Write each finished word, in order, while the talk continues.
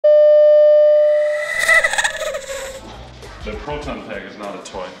The Proton Pack is not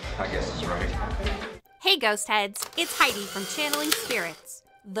a toy. I guess it's right. Hey Ghost Heads, it's Heidi from Channeling Spirits,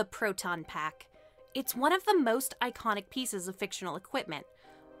 the Proton Pack. It's one of the most iconic pieces of fictional equipment,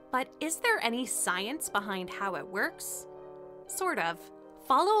 but is there any science behind how it works? Sort of.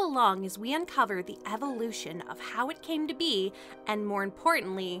 Follow along as we uncover the evolution of how it came to be, and more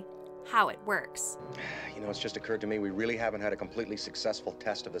importantly, how it works. You know, it's just occurred to me we really haven't had a completely successful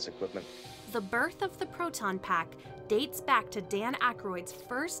test of this equipment. The birth of the Proton Pack dates back to Dan Aykroyd's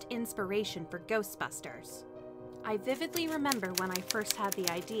first inspiration for Ghostbusters. I vividly remember when I first had the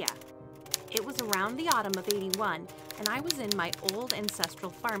idea. It was around the autumn of '81, and I was in my old ancestral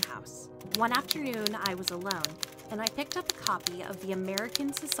farmhouse. One afternoon, I was alone, and I picked up a copy of the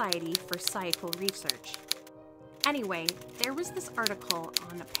American Society for Psychical Research. Anyway, there was this article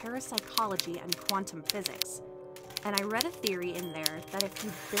on parapsychology and quantum physics, and I read a theory in there that if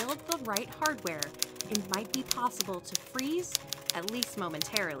you build the right hardware, it might be possible to freeze, at least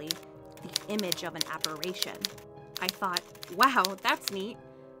momentarily, the image of an aberration. I thought, wow, that's neat.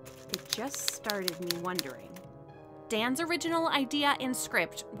 It just started me wondering. Dan's original idea and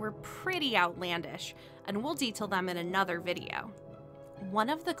script were pretty outlandish, and we'll detail them in another video.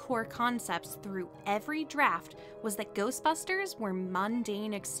 One of the core concepts through every draft was that Ghostbusters were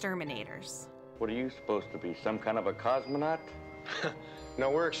mundane exterminators. What are you supposed to be, some kind of a cosmonaut?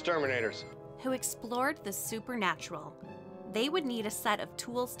 No, we're exterminators. Who explored the supernatural. They would need a set of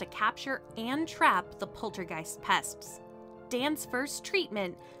tools to capture and trap the poltergeist pests. Dan's first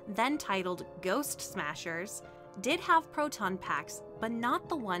treatment, then titled Ghost Smashers, did have proton packs, but not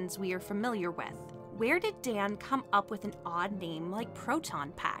the ones we are familiar with. Where did Dan come up with an odd name like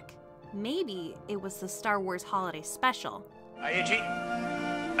Proton Pack? Maybe it was the Star Wars Holiday Special. Hi, Itchy.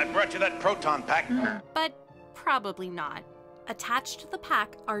 I brought you that Proton Pack. But probably not. Attached to the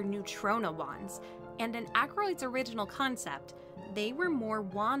pack are neutrona wands, and in Aykroyd's original concept, they were more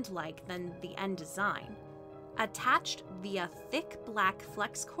wand-like than the end design. Attached via thick black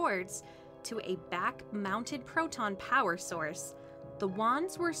flex cords to a back-mounted proton power source, the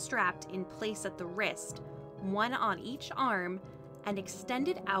wands were strapped in place at the wrist, one on each arm, and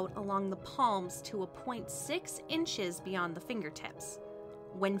extended out along the palms to a point 6 inches beyond the fingertips.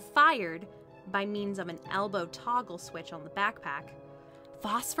 When fired, by means of an elbow toggle switch on the backpack,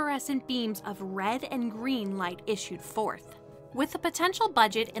 phosphorescent beams of red and green light issued forth. With a potential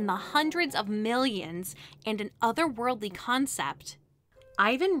budget in the hundreds of millions and an otherworldly concept,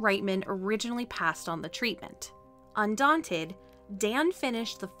 Ivan Reitman originally passed on the treatment. Undaunted, Dan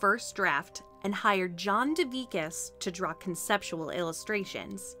finished the first draft and hired John DeVikis to draw conceptual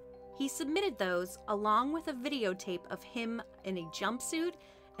illustrations. He submitted those along with a videotape of him in a jumpsuit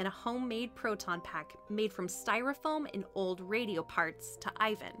and a homemade proton pack made from styrofoam and old radio parts to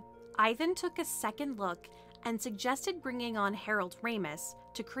Ivan. Ivan took a second look and suggested bringing on Harold Ramis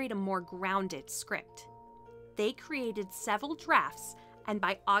to create a more grounded script. They created several drafts, and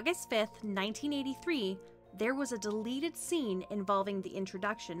by August 5th, 1983, there was a deleted scene involving the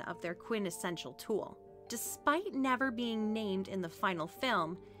introduction of their quintessential tool. Despite never being named in the final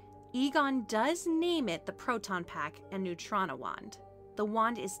film, Egon does name it the Proton Pack and Neutrona Wand. The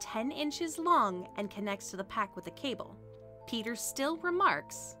wand is 10 inches long and connects to the pack with a cable. Peter still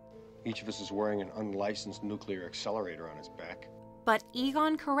remarks, Each of us is wearing an unlicensed nuclear accelerator on his back. but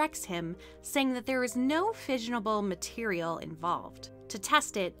Egon corrects him, saying that there is no fissionable material involved. To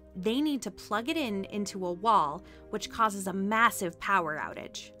test it, they need to plug it into a wall, which causes a massive power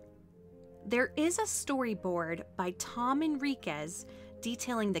outage. There is a storyboard by Tom Enriquez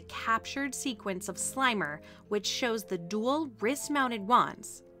detailing the captured sequence of Slimer, which shows the dual wrist-mounted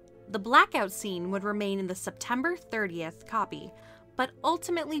wands. The blackout scene would remain in the September 30th copy, but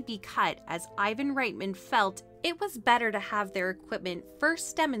ultimately be cut as Ivan Reitman felt it was better to have their equipment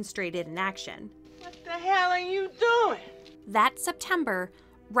first demonstrated in action. What the hell are you doing? That September,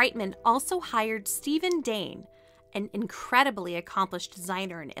 Reitman also hired Stephen Dane, an incredibly accomplished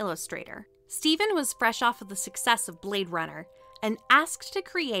designer and illustrator. Stephen was fresh off of the success of Blade Runner and asked to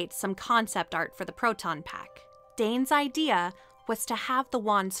create some concept art for the Proton Pack. Dane's idea was to have the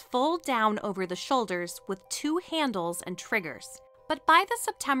wands fold down over the shoulders with 2 handles and triggers. But by the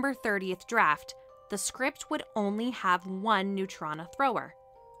September 30th draft, the script would only have 1 neutrona thrower,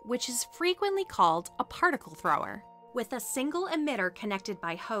 which is frequently called a particle thrower. With a single emitter connected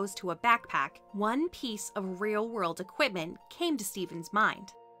by hose to a backpack, one piece of real-world equipment came to Stephen's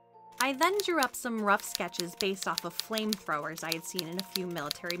mind. I then drew up some rough sketches based off of flamethrowers I had seen in a few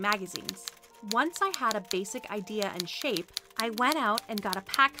military magazines. Once I had a basic idea and shape, I went out and got a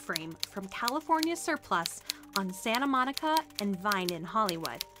pack frame from California Surplus on Santa Monica and Vine in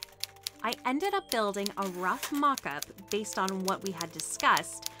Hollywood. I ended up building a rough mock-up based on what we had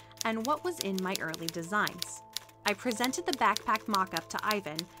discussed and what was in my early designs. I presented the backpack mock-up to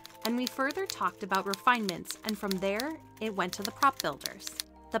Ivan, and we further talked about refinements, and from there, it went to the prop builders.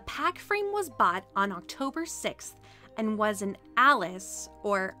 The pack frame was bought on October 6th and was an Alice,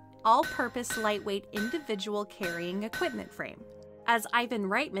 or all-purpose lightweight individual carrying equipment frame. As Ivan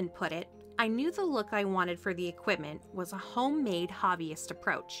Reitman put it, I knew the look I wanted for the equipment was a homemade hobbyist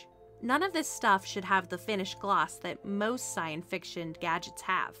approach. None of this stuff should have the finished gloss that most science fiction gadgets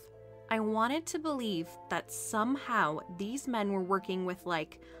have. I wanted to believe that somehow these men were working with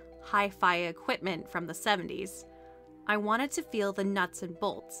hi-fi equipment from the 70s. I wanted to feel the nuts and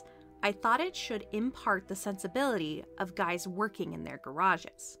bolts. I thought it should impart the sensibility of guys working in their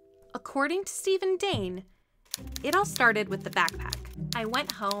garages. According to Stephen Dane, it all started with the backpack. I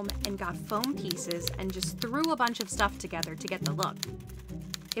went home and got foam pieces and just threw a bunch of stuff together to get the look.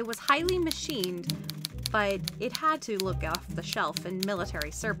 It was highly machined, but it had to look off the shelf in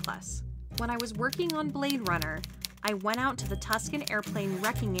military surplus. When I was working on Blade Runner, I went out to the Tuscan airplane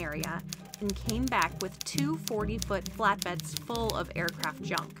wrecking area and came back with 2 40-foot flatbeds full of aircraft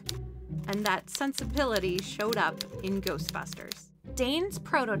junk. And that sensibility showed up in Ghostbusters. Dane's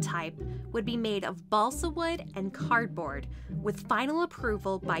prototype would be made of balsa wood and cardboard, with final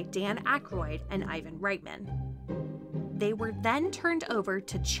approval by Dan Aykroyd and Ivan Reitman. They were then turned over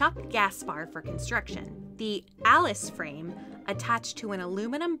to Chuck Gaspar for construction. The Alice frame attached to an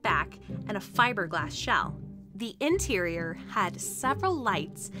aluminum back and a fiberglass shell. The interior had several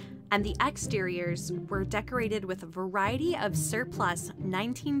lights, and the exteriors were decorated with a variety of surplus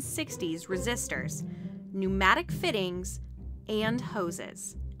 1960s resistors, pneumatic fittings, and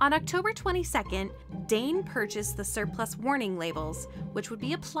hoses. On October 22nd, Dane purchased the surplus warning labels, which would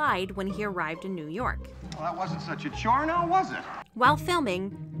be applied when he arrived in New York. Well, that wasn't such a chore now, was it? While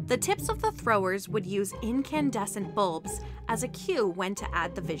filming, the tips of the throwers would use incandescent bulbs as a cue when to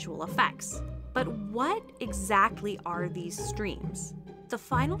add the visual effects. But what exactly are these streams? The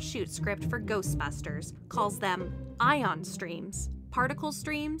final shoot script for Ghostbusters calls them ion streams, particle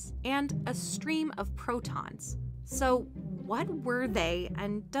streams, and a stream of protons. So what were they,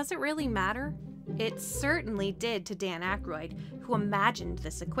 and does it really matter? It certainly did to Dan Aykroyd, who imagined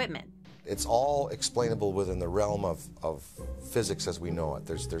this equipment. It's all explainable within the realm of physics as we know it.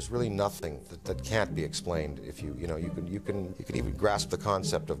 There's really nothing that can't be explained. If you can even grasp the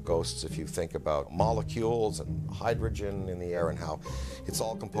concept of ghosts if you think about molecules and hydrogen in the air and how it's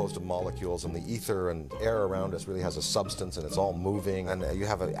all composed of molecules, and the ether and air around us really has a substance and it's all moving. And you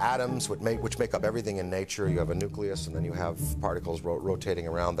have atoms which make up everything in nature. You have a nucleus, and then you have particles rotating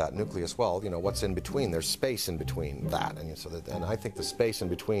around that nucleus. Well, what's in between? There's space in between that, and I think the space in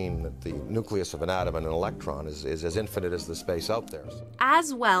between the nucleus of an atom and an electron is as infinite as the space out there.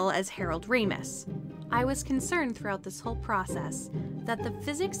 As well as Harold Ramis. I was concerned throughout this whole process that the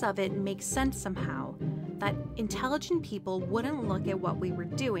physics of it makes sense somehow, that intelligent people wouldn't look at what we were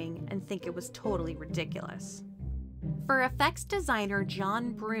doing and think it was totally ridiculous. For effects designer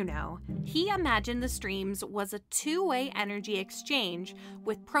John Bruno, he imagined the streams was a two-way energy exchange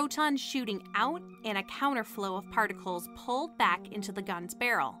with protons shooting out and a counterflow of particles pulled back into the gun's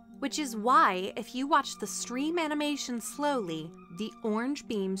barrel. Which is why, if you watch the stream animation slowly, the orange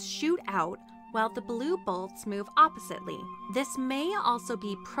beams shoot out while the blue bolts move oppositely. This may also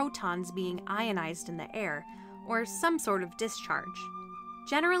be protons being ionized in the air, or some sort of discharge.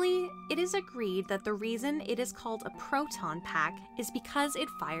 Generally, it is agreed that the reason it is called a proton pack is because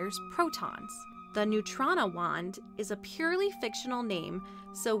it fires protons. The Neutrona wand is a purely fictional name,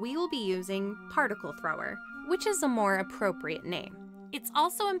 so we will be using particle thrower, which is a more appropriate name. It's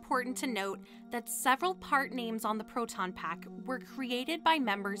also important to note that several part names on the Proton Pack were created by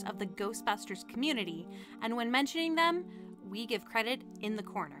members of the Ghostbusters community, and when mentioning them, we give credit in the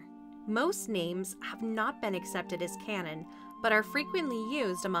corner. Most names have not been accepted as canon, but are frequently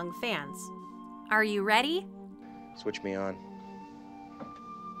used among fans. Are you ready? Switch me on.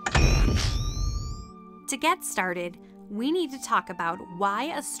 To get started, we need to talk about why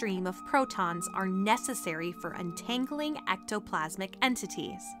a stream of protons are necessary for untangling ectoplasmic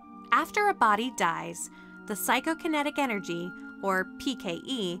entities. After a body dies, the psychokinetic energy, or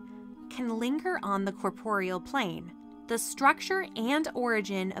PKE, can linger on the corporeal plane. The structure and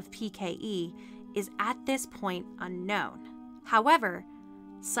origin of PKE is at this point unknown. However,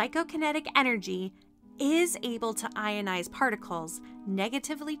 psychokinetic energy is able to ionize particles,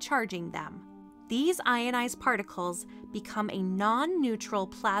 negatively charging them. These ionized particles become a non-neutral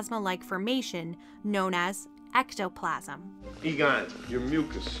plasma-like formation known as ectoplasm. Egon, your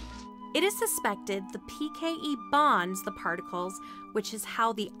mucus. It is suspected the pKe bonds the particles, which is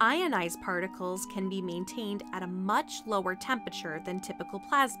how the ionized particles can be maintained at a much lower temperature than typical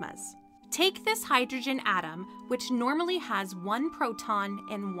plasmas. Take this hydrogen atom, which normally has one proton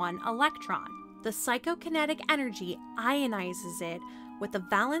and one electron. The psychokinetic energy ionizes it with a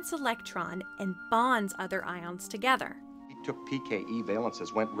valence electron and bonds other ions together. He took pKe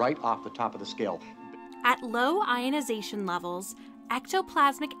valences, went right off the top of the scale. At low ionization levels,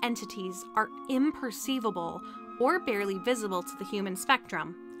 ectoplasmic entities are imperceivable or barely visible to the human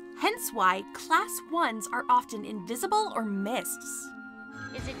spectrum. Hence why class 1s are often invisible or mists.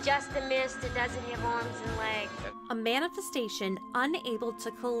 Is it just a mist that doesn't have arms and legs? A manifestation unable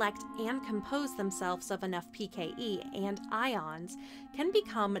to collect and compose themselves of enough pKe and ions can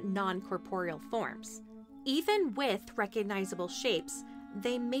become non-corporeal forms. Even with recognizable shapes,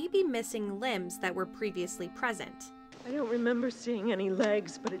 they may be missing limbs that were previously present. I don't remember seeing any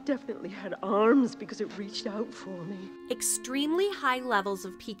legs, but it definitely had arms because it reached out for me. Extremely high levels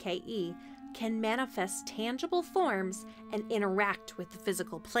of pKe can manifest tangible forms and interact with the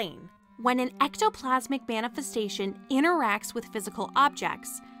physical plane. When an ectoplasmic manifestation interacts with physical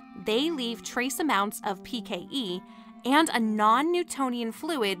objects, they leave trace amounts of pKe and a non-Newtonian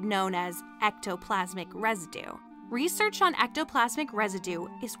fluid known as ectoplasmic residue. Research on ectoplasmic residue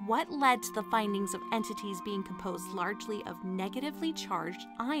is what led to the findings of entities being composed largely of negatively charged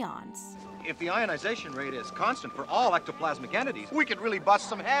ions. If the ionization rate is constant for all ectoplasmic entities, we could really bust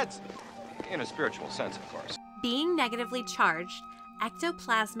some heads. In a spiritual sense, of course. Being negatively charged,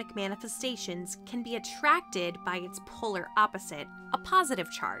 ectoplasmic manifestations can be attracted by its polar opposite, a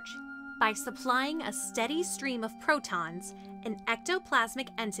positive charge. By supplying a steady stream of protons, an ectoplasmic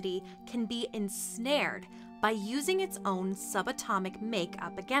entity can be ensnared by using its own subatomic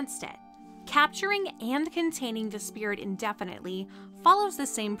make-up against it. Capturing and containing the spirit indefinitely follows the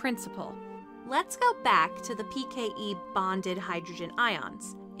same principle. Let's go back to the pKe bonded hydrogen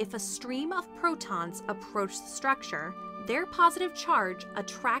ions. If a stream of protons approach the structure, their positive charge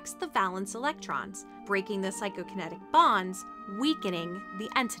attracts the valence electrons, breaking the psychokinetic bonds, weakening the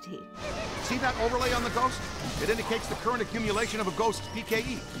entity. See that overlay on the ghost? It indicates the current accumulation of a ghost's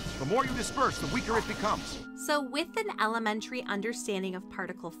pKe. The more you disperse, the weaker it becomes. So with an elementary understanding of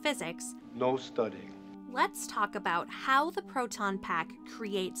particle physics, No studying. let's talk about how the Proton Pack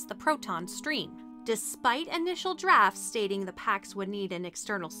creates the proton stream. Despite initial drafts stating the packs would need an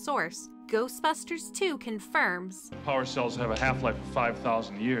external source, Ghostbusters 2 confirms Power cells have a half-life of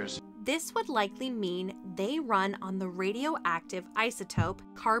 5,000 years. this would likely mean they run on the radioactive isotope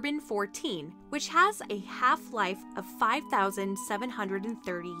carbon-14, which has a half-life of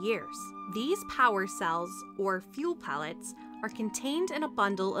 5,730 years. These power cells, or fuel pellets, are contained in a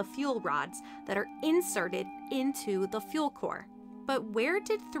bundle of fuel rods that are inserted into the fuel core. But where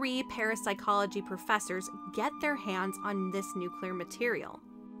did 3 parapsychology professors get their hands on this nuclear material?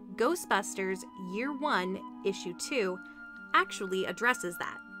 Ghostbusters Year 1, Issue 2 actually addresses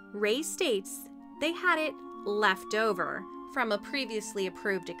that. Ray states they had it left over from a previously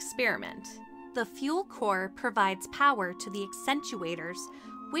approved experiment. The fuel core provides power to the accentuators,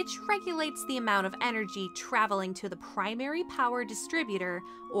 which regulates the amount of energy traveling to the primary power distributor,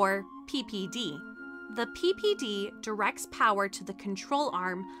 or PPD. The PPD directs power to the control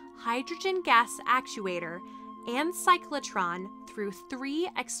arm, hydrogen gas actuator, and cyclotron through 3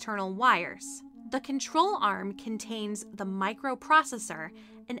 external wires. The control arm contains the microprocessor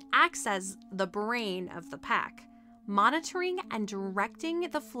and acts as the brain of the pack, monitoring and directing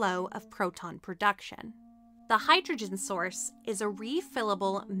the flow of proton production. The hydrogen source is a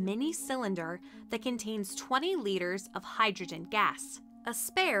refillable mini cylinder that contains 20 liters of hydrogen gas. A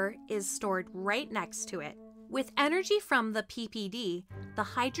spare is stored right next to it. With energy from the PPD, the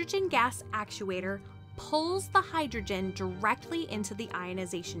hydrogen gas actuator pulls the hydrogen directly into the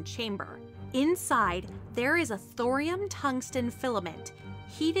ionization chamber. Inside, there is a thorium tungsten filament,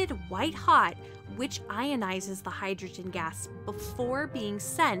 heated white hot, which ionizes the hydrogen gas before being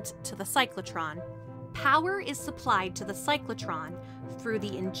sent to the cyclotron. Power is supplied to the cyclotron through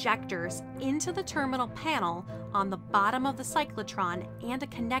the injectors into the terminal panel on the bottom of the cyclotron and a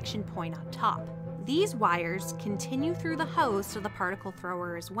connection point on top. These wires continue through the hose to the particle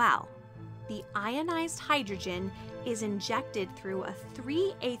thrower as well. The ionized hydrogen is injected through a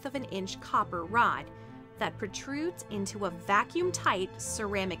 3/8 of an inch copper rod that protrudes into a vacuum-tight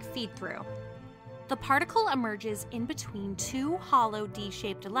ceramic feed-through. The particle emerges in between 2 hollow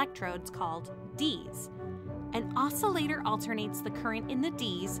D-shaped electrodes called Ds. An oscillator alternates the current in the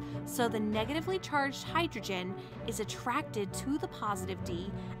Ds, so the negatively charged hydrogen is attracted to the positive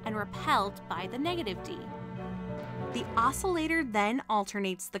D and repelled by the negative D. The oscillator then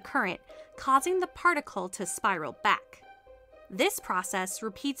alternates the current, causing the particle to spiral back. This process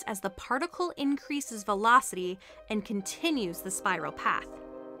repeats as the particle increases velocity and continues the spiral path.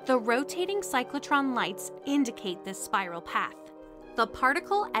 The rotating cyclotron lights indicate this spiral path. The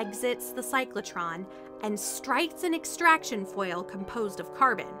particle exits the cyclotron and strikes an extraction foil composed of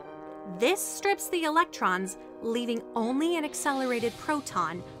carbon. This strips the electrons, leaving only an accelerated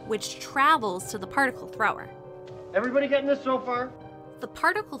proton, which travels to the particle thrower. Everybody getting this so far? The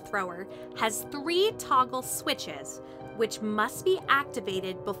particle thrower has 3 toggle switches, which must be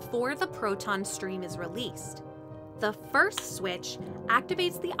activated before the proton stream is released. The first switch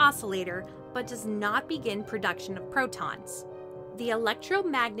activates the oscillator but does not begin production of protons. The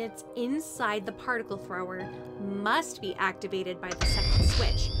electromagnets inside the particle thrower must be activated by the second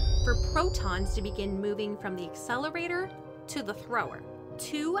switch for protons to begin moving from the accelerator to the thrower.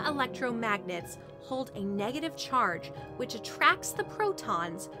 2 electromagnets hold a negative charge which attracts the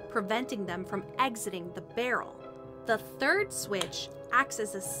protons, preventing them from exiting the barrel. The third switch acts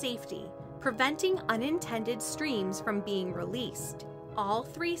as a safety, preventing unintended streams from being released. All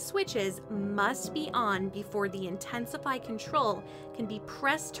 3 switches must be on before the intensify control can be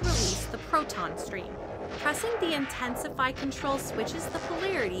pressed to release the proton stream. Pressing the intensify control switches the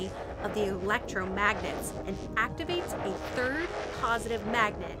polarity of the electromagnets and activates a third positive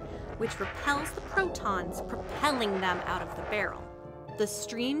magnet, which repels the protons, propelling them out of the barrel. The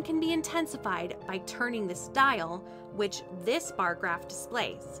stream can be intensified by turning this dial, which this bar graph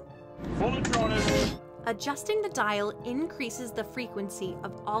displays. Adjusting the dial increases the frequency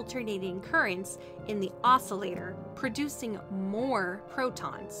of alternating currents in the oscillator, producing more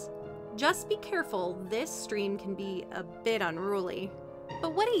protons. Just be careful, this stream can be a bit unruly.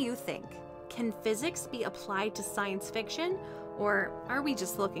 But what do you think? Can physics be applied to science fiction, or are we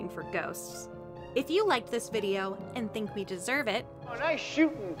just looking for ghosts? If you liked this video and think we deserve it, Oh, nice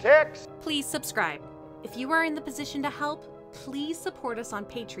shooting, Tex! Please subscribe. If you are in the position to help, please support us on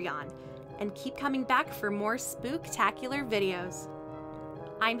Patreon and keep coming back for more spooktacular videos.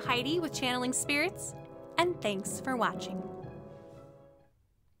 I'm Heidi with Channeling Spirits, and thanks for watching.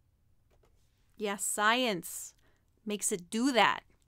 Yes, science makes it do that.